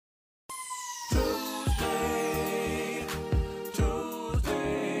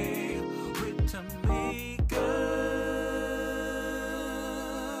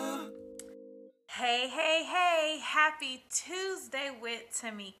happy Tuesday with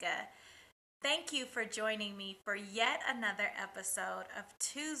Tamika. Thank you for joining me for yet another episode of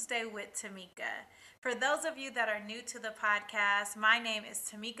Tuesday with Tamika. For those of you that are new to the podcast, my name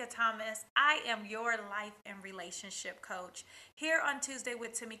is Tamika Thomas. I am your life and relationship coach. Here on Tuesday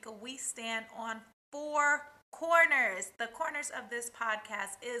with Tamika, we stand on four corners. The corners of this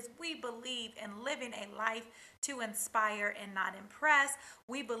podcast is we believe in living a life to inspire and not impress.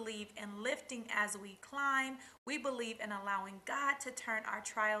 We believe in lifting as we climb. We believe in allowing God to turn our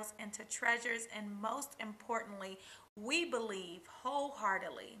trials into treasures. And most importantly, we believe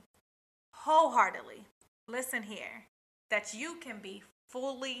wholeheartedly, listen here, that you can be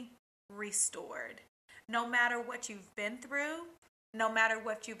fully restored. No matter what you've been through, no matter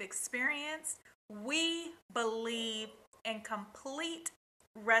what you've experienced, we believe in complete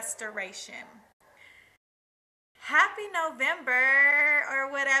restoration. Happy November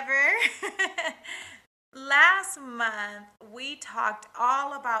or whatever. Last month, we talked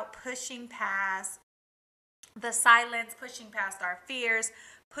all about pushing past the silence, pushing past our fears,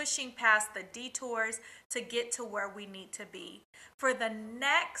 pushing past the detours to get to where we need to be. For the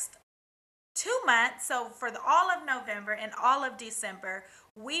next 2 months, so for all of November and all of December,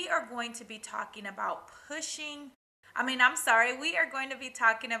 we are going to be talking about we are going to be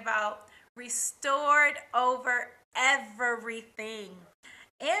talking about restored over everything.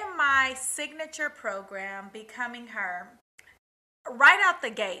 In my signature program, Becoming Her, right out the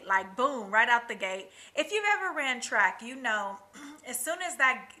gate, like boom, right out the gate. If you've ever ran track, you know, as soon as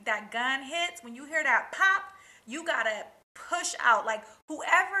that gun hits, when you hear that pop, you gotta push out. Like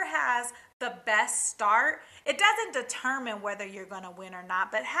whoever has the best start, it doesn't determine whether you're gonna win or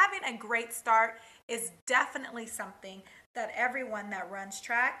not, but having a great start is definitely something that everyone that runs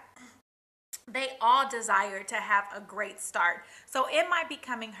track, they all desire to have a great start. So in my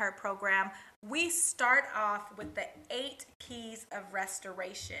Becoming Her program, we start off with the 8 keys of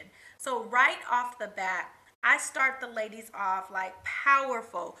restoration. So right off the bat, I start the ladies off like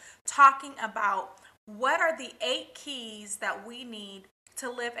powerful, talking about what are the 8 keys that we need to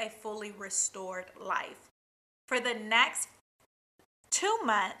live a fully restored life. For the next 2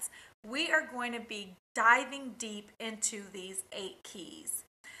 months, we are going to be diving deep into these 8 keys.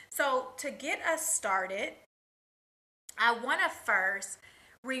 So to get us started, I want to first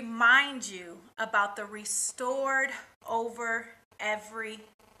remind you about the Restored Over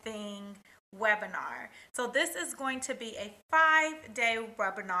Everything webinar. So this is going to be a 5-day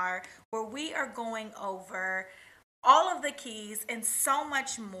webinar where we are going over all of the keys and so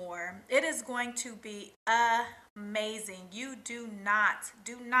much more. It is going to be amazing. You do not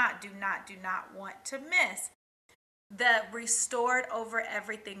want to miss the Restored Over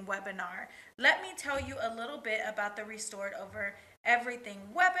Everything webinar. Let me tell you a little bit about the Restored Over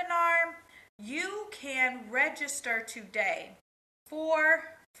Everything webinar. You can register today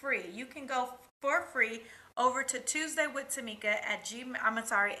for free. You can go for free over to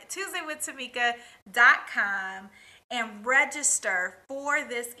tuesdaywithtamika.com and register for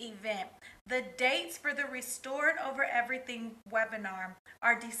this event. The dates for the Restored Over Everything webinar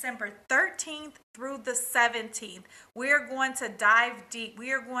are December 13th through the 17th. We are going to dive deep.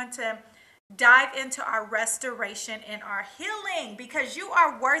 We are going to dive into our restoration and our healing because you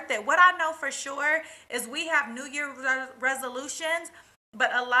are worth it. What I know for sure is we have New Year resolutions,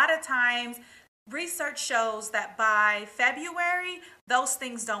 but a lot of times research shows that by February, those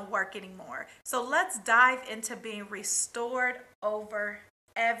things don't work anymore. So let's dive into being restored over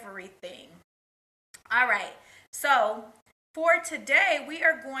everything. All right. So for today, we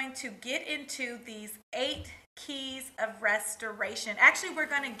are going to get into these 8 keys of restoration. Actually, we're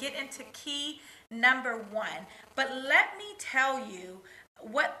going to get into key number 1. But let me tell you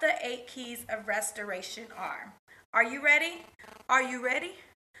what the 8 keys of restoration are. Are you ready? Are you ready?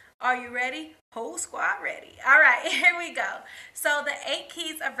 Are you ready? Whole squad ready. All right, here we go. So the 8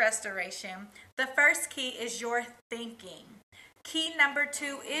 keys of restoration. The first key is your thinking. Key number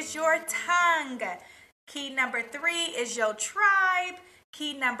 2 is your tongue. Key number 3 is your tribe.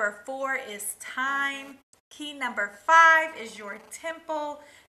 Key number 4 is time. Key number 5 is your temple.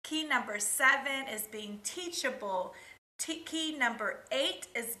 Key number 7 is being teachable. Key number 8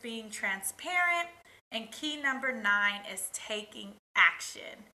 is being transparent. And key number 9 is taking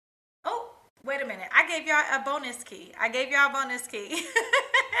action. Oh, wait a minute. I gave y'all a bonus key.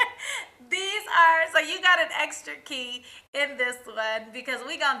 So you got an extra key in this one because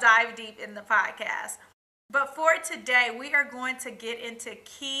we're going to dive deep in the podcast. But for today, we are going to get into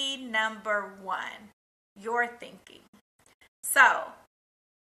key number 1, your thinking. So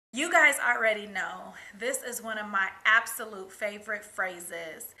You guys already know this is one of my absolute favorite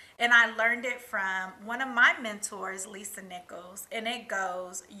phrases, and I learned it from one of my mentors, Lisa Nichols, and it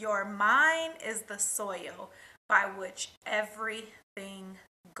goes, "Your mind is the soil by which everything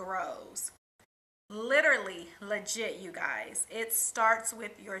grows." Literally, legit, you guys. It starts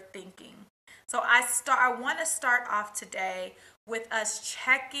with your thinking. So I want to start off today with us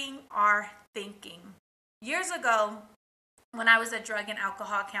checking our thinking. Years ago, when I was a drug and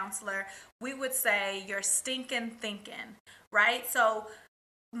alcohol counselor, we would say you're stinking thinking, right? So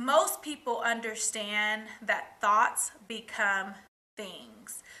most people understand that thoughts become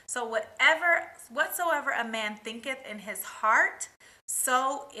things. So whatsoever a man thinketh in his heart,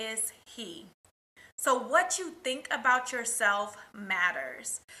 so is he. So, what you think about yourself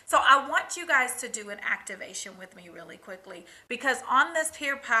matters. So, I want you guys to do an activation with me really quickly because on this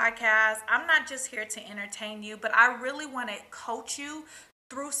here podcast, I'm not just here to entertain you, but I really want to coach you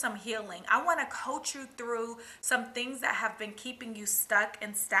through some healing. I want to coach you through some things that have been keeping you stuck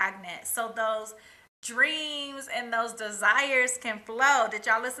and stagnant. So, those dreams and those desires can flow. Did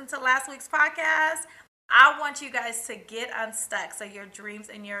y'all listen to last week's podcast? I want you guys to get unstuck so your dreams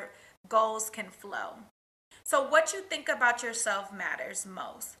and your goals can flow. So, what you think about yourself matters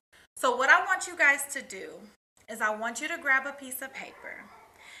most. So, what I want you guys to do is I want you to grab a piece of paper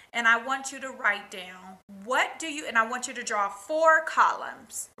and I want you to write down and I want you to draw 4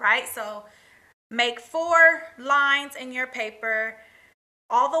 columns, right? So, make 4 lines in your paper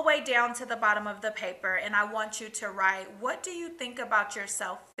all the way down to the bottom of the paper, and I want you to write, what do you think about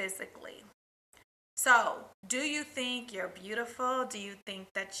yourself physically? So, do you think you're beautiful? Do you think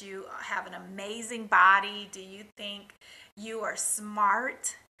that you have an amazing body? Do you think you are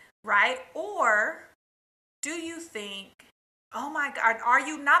smart, right? Or do you think, oh my God, are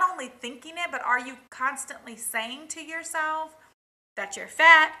you not only thinking it, but are you constantly saying to yourself that you're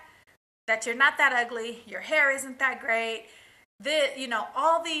fat, that you're not that ugly, your hair isn't that great,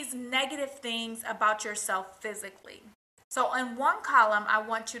 all these negative things about yourself physically? So, in one column, I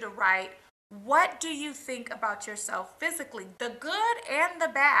want you to write, what do you think about yourself physically? The good and the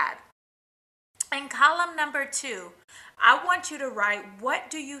bad. In column number 2, I want you to write, what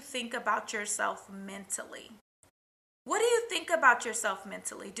do you think about yourself mentally? What do you think about yourself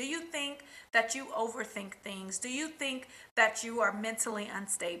mentally? Do you think that you overthink things? Do you think that you are mentally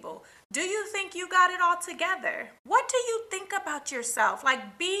unstable? Do you think you got it all together? What do you think about yourself?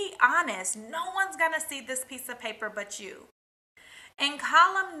 Like, be honest. No one's going to see this piece of paper but you. In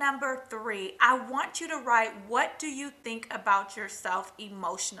column number 3, I want you to write, what do you think about yourself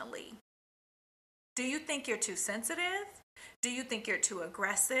emotionally? Do you think you're too sensitive? Do you think you're too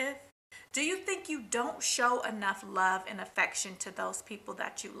aggressive? Do you think you don't show enough love and affection to those people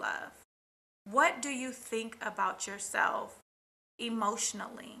that you love? What do you think about yourself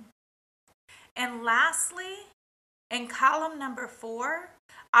emotionally? And lastly, in column number 4,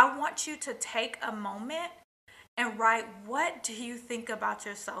 I want you to take a moment and write, what do you think about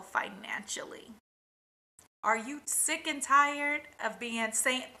yourself financially? Are you sick and tired of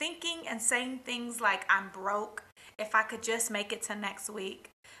thinking and saying things like, I'm broke, if I could just make it to next week?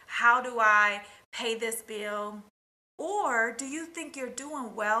 How do I pay this bill? Or do you think you're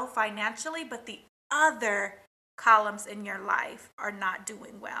doing well financially, but the other columns in your life are not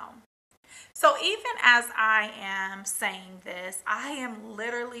doing well? So even as I am saying this, I am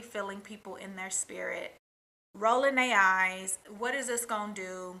literally feeling people in their spirit rolling their eyes. What is this gonna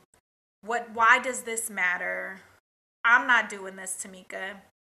do? Why does this matter? I'm not doing this, Tamika.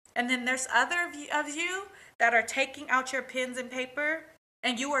 And then there's other of you that are taking out your pens and paper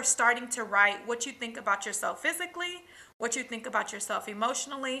and you are starting to write what you think about yourself physically, what you think about yourself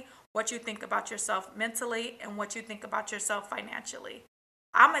emotionally, what you think about yourself mentally, and what you think about yourself financially.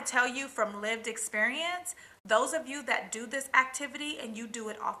 I'm going to tell you from lived experience, those of you that do this activity and you do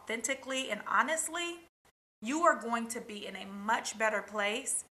it authentically and honestly, you are going to be in a much better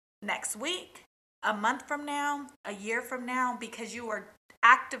place next week, a month from now, a year from now, because you are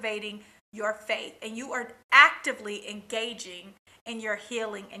activating your faith and you are actively engaging in your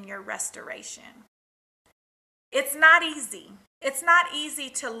healing and your restoration. It's not easy. It's not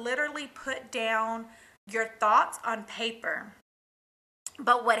easy to literally put down your thoughts on paper.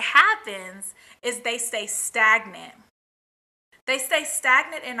 But what happens is they stay stagnant. They stay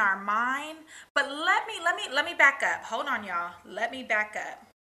stagnant in our mind. But let me back up. Hold on, y'all. Let me back up.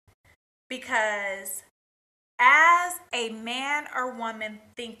 Because as a man or woman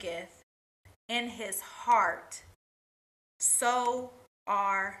thinketh in his heart, so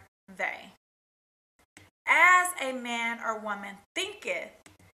are they. As a man or woman thinketh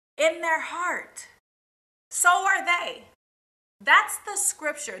in their heart, so are they. That's the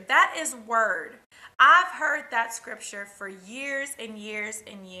scripture. That is word. I've heard that scripture for years and years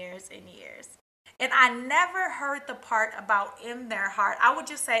and years and years. And I never heard the part about in their heart. I would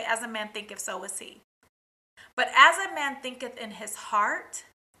just say, as a man thinketh, so is he. But as a man thinketh in his heart,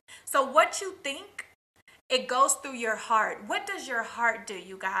 so what you think, it goes through your heart. What does your heart do,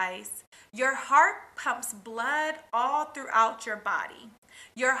 you guys? Your heart pumps blood all throughout your body.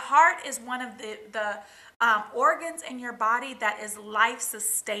 Your heart is one of the organs in your body that is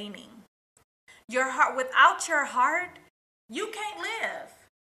life-sustaining. Your heart, without your heart, you can't live.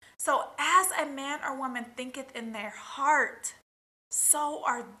 So as a man or woman thinketh in their heart, so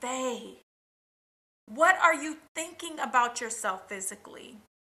are they. What are you thinking about yourself physically?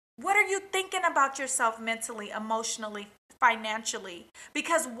 What are you thinking about yourself mentally, emotionally, financially?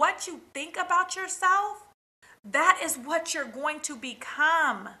 Because what you think about yourself, that is what you're going to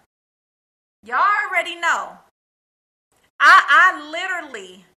become. Y'all already know. I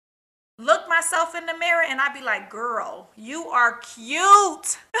literally look myself in the mirror and I be like, girl, you are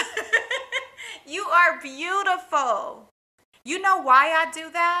cute. You are beautiful. You know why I do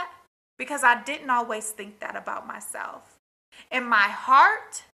that? Because I didn't always think that about myself. And my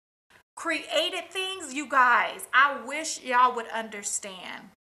heart created things, you guys, I wish y'all would understand.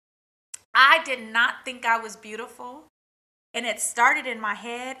 I did not think I was beautiful. And it started in my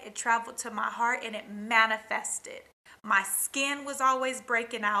head, it traveled to my heart, and it manifested. My skin was always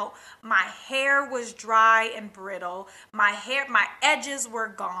breaking out. My hair was dry and brittle. My edges were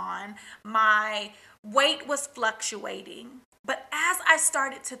gone. My weight was fluctuating. But as I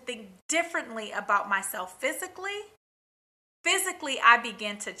started to think differently about myself physically, I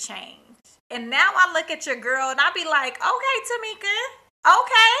began to change. And now I look at your girl and I be like, okay, Tamika.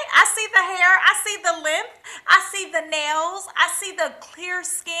 Okay, I see the hair, I see the length, I see the nails, I see the clear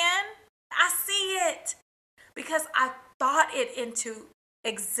skin. I see it because I thought it into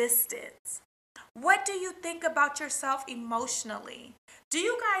existence. What do you think about yourself emotionally? Do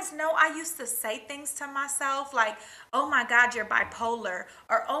you guys know I used to say things to myself like, oh my God, you're bipolar,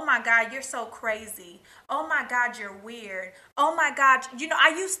 or oh my God, you're so crazy. Oh my God, you're weird. Oh my God,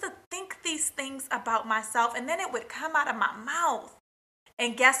 I used to think these things about myself and then it would come out of my mouth.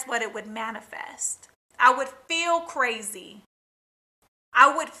 And guess what? It would manifest. I would feel crazy.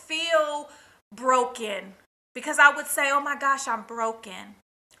 I would feel broken because I would say, oh my gosh, I'm broken.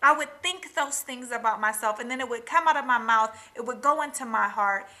 I would think those things about myself and then it would come out of my mouth. It would go into my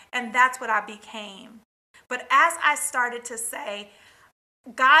heart and that's what I became. But as I started to say,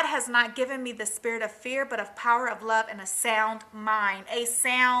 God has not given me the spirit of fear, but of power, of love, and a sound mind. A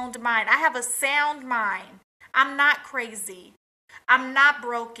sound mind. I have a sound mind. I'm not crazy. I'm not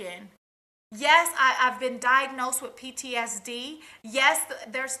broken. Yes, I've been diagnosed with PTSD. Yes,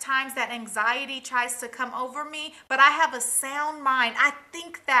 there's times that anxiety tries to come over me, but I have a sound mind. I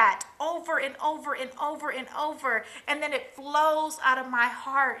think that over and over and over and over, and then it flows out of my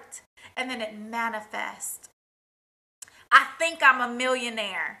heart, and then it manifests. I think I'm a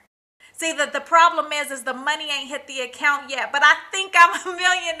millionaire. See, the problem is the money ain't hit the account yet, but I think I'm a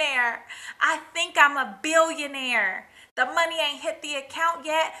millionaire. I think I'm a billionaire. The money ain't hit the account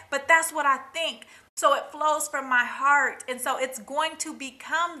yet, but that's what I think. So it flows from my heart. And so it's going to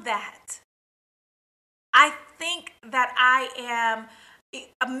become that. I think that I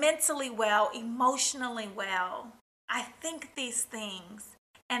am mentally well, emotionally well. I think these things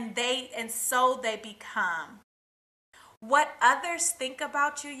and so they become. What others think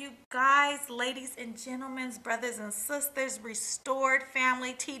about you, you guys, ladies and gentlemen, brothers and sisters, restored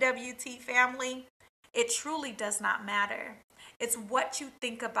family, TWT family, it truly does not matter. It's what you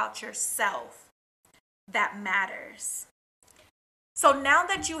think about yourself that matters. So now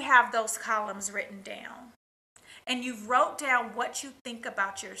that you have those columns written down and you've wrote down what you think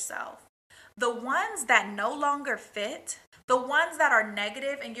about yourself, the ones that no longer fit, the ones that are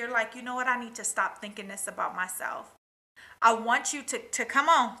negative and you're like, you know what, I need to stop thinking this about myself. I want you to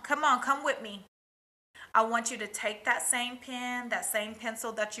come with me. I want you to take that same pen, that same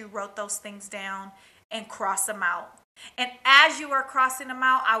pencil that you wrote those things down and cross them out. And as you are crossing them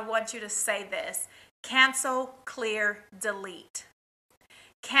out, I want you to say this: cancel, clear, delete.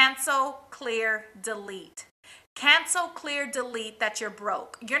 Cancel, clear, delete. Cancel, clear, delete that you're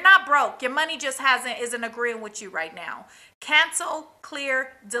broke. You're not broke. Your money just isn't agreeing with you right now. Cancel,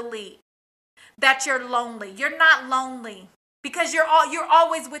 clear, delete. That you're lonely. You're not lonely because you're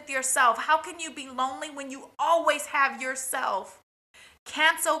always with yourself. How can you be lonely when you always have yourself?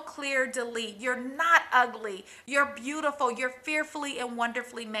 Cancel, clear, delete. You're not ugly. You're beautiful. You're fearfully and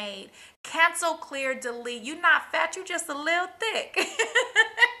wonderfully made. Cancel, clear, delete. You're not fat. You're just a little thick.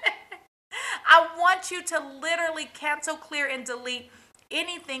 I want want you to literally cancel, clear, and delete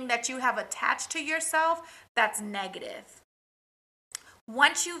anything that you have attached to yourself that's negative.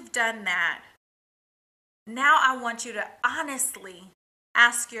 Once you've done that, now I want you to honestly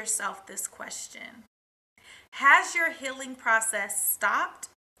ask yourself this question. Has your healing process stopped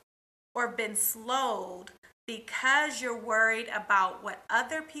or been slowed because you're worried about what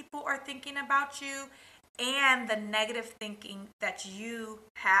other people are thinking about you and the negative thinking that you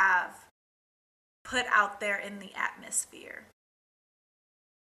have put out there in the atmosphere?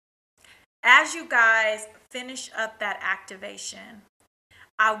 As you guys finish up that activation,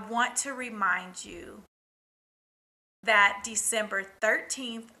 I want to remind you that December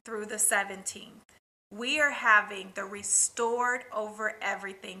 13th through the 17th, we are having the Restored Over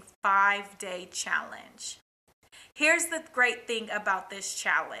Everything 5-day challenge. Here's the great thing about this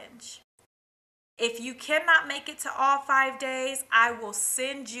challenge. If you cannot make it to all 5 days, I will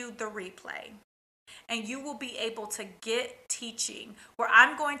send you the replay. And you will be able to get teaching where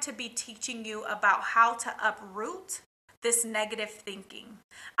I'm going to be teaching you about how to uproot this negative thinking.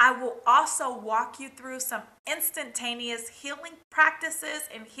 I will also walk you through some instantaneous healing practices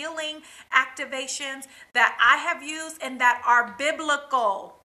and healing activations that I have used and that are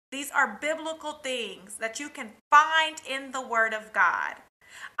biblical. These are biblical things that you can find in the Word of God.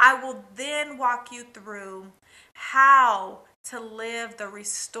 I will then walk you through how to live the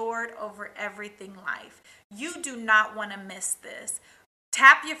restored over everything life. You do not want to miss this.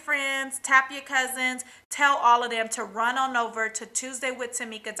 Tap your friends, tap your cousins, tell all of them to run on over to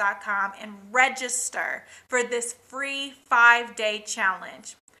TuesdayWithTamika.com and register for this free 5-day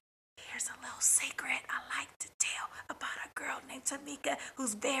challenge. Here's a little secret I like to tell about a girl named Tamika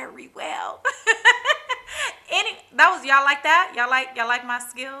who's very well. Y'all like that? Y'all like my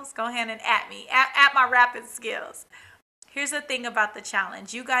skills? Go ahead and at me, at my rapping skills. Here's the thing about the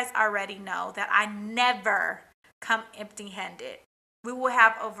challenge. You guys already know that I never come empty-handed. We will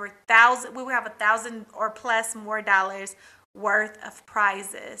have $1,000 or plus more dollars worth of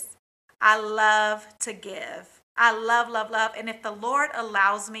prizes. I love to give. I love, love, love. And if the Lord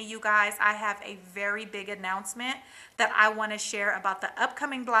allows me, you guys, I have a very big announcement that I want to share about the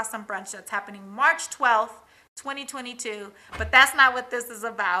upcoming Blossom Brunch that's happening March 12th, 2022. But that's not what this is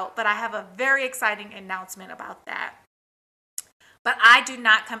about. But I have a very exciting announcement about that. But I do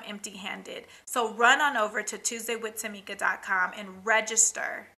not come empty-handed. So run on over to TuesdayWithTamika.com and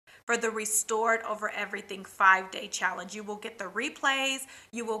register for the Restored Over Everything 5-day challenge. You will get the replays.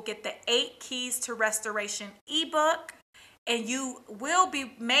 You will get the 8 Keys to Restoration ebook. And you will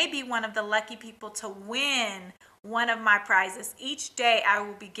be maybe one of the lucky people to win one of my prizes. Each day I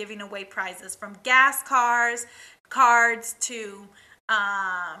will be giving away prizes from gas cards to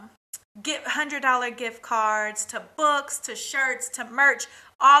 $100 gift cards, to books, to shirts, to merch,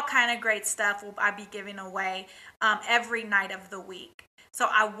 all kind of great stuff will I be giving away every night of the week. So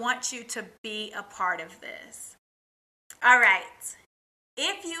I want you to be a part of this. All right.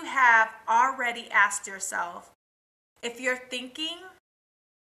 If you have already asked yourself if your thinking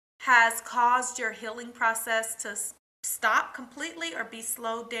has caused your healing process to stop completely or be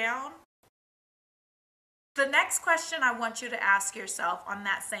slowed down, the next question I want you to ask yourself on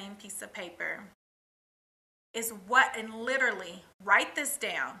that same piece of paper is and literally write this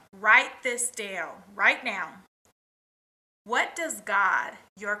down right now. What does God,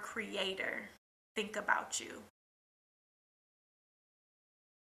 your creator, think about you?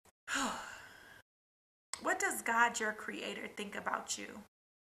 What does God, your creator, think about you?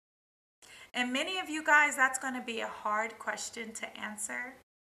 And many of you guys, that's going to be a hard question to answer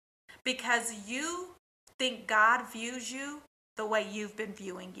because you think God views you the way you've been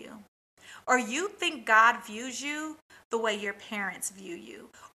viewing you. Or you think God views you the way your parents view you.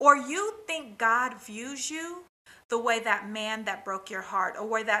 Or you think God views you the way that man that broke your heart or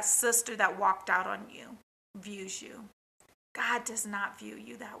where that sister that walked out on you views you. God does not view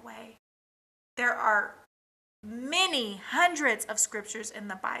you that way. There are many hundreds of scriptures in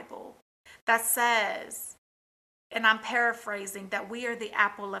the Bible that says, and I'm paraphrasing, that we are the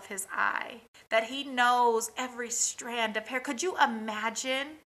apple of his eye, that he knows every strand of hair. Could you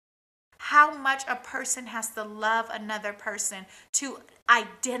imagine how much a person has to love another person to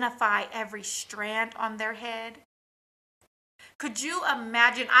identify every strand on their head? Could you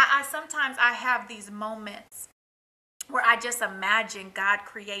imagine? Sometimes I have these moments where I just imagine God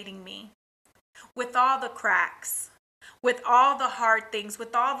creating me with all the cracks, with all the hard things,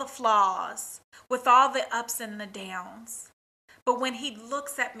 with all the flaws, with all the ups and the downs. But when he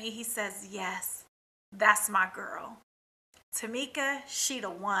looks at me, he says, yes, that's my girl. Tamika, she the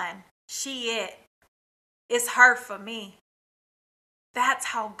one. She it. It's her for me. That's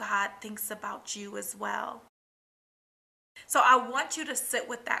how God thinks about you as well. So I want you to sit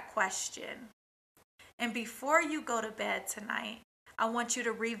with that question. And before you go to bed tonight, I want you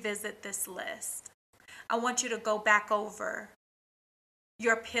to revisit this list. I want you to go back over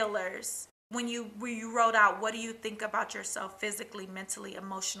your pillars. When you wrote out, what do you think about yourself physically, mentally,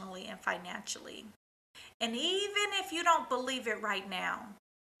 emotionally, and financially? And even if you don't believe it right now,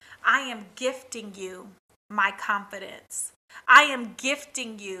 I am gifting you my confidence. I am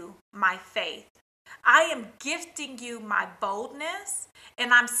gifting you my faith. I am gifting you my boldness,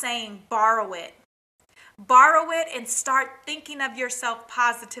 and I'm saying borrow it. Borrow it and start thinking of yourself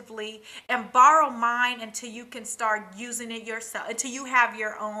positively, and borrow mine until you can start using it yourself, until you have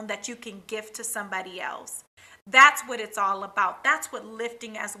your own that you can gift to somebody else. That's what it's all about. That's what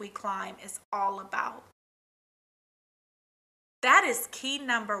lifting as we climb is all about. That is key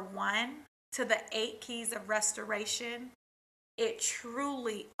number 1 to the 8 keys of restoration. It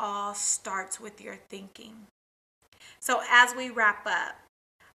truly all starts with your thinking. So as we wrap up,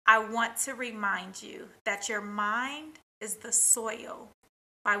 I want to remind you that your mind is the soil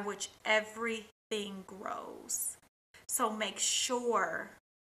by which everything grows. So make sure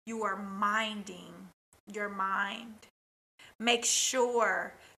you are minding your mind. Make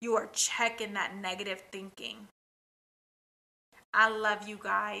sure you are checking that negative thinking. I love you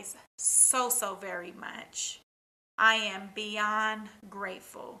guys so, so very much. I am beyond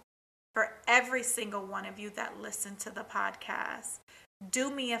grateful for every single one of you that listen to the podcast.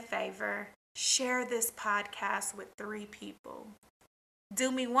 Do me a favor, share this podcast with 3 people.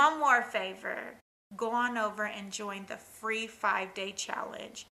 Do me one more favor, go on over and join the free 5-day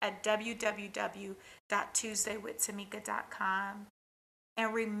challenge at www.tuesdaywithtamika.com.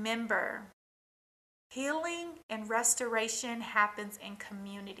 And remember, healing and restoration happens in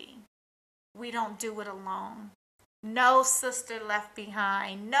community. We don't do it alone. No sister left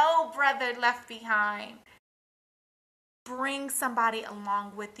behind. No brother left behind. Bring somebody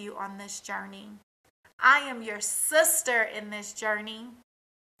along with you on this journey. I am your sister in this journey.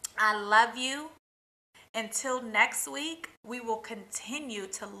 I love you. Until next week, we will continue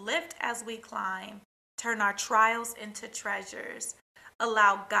to lift as we climb, turn our trials into treasures,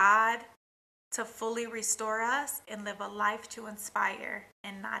 allow God to fully restore us, and live a life to inspire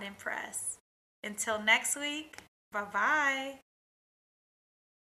and not impress. Until next week, bye-bye.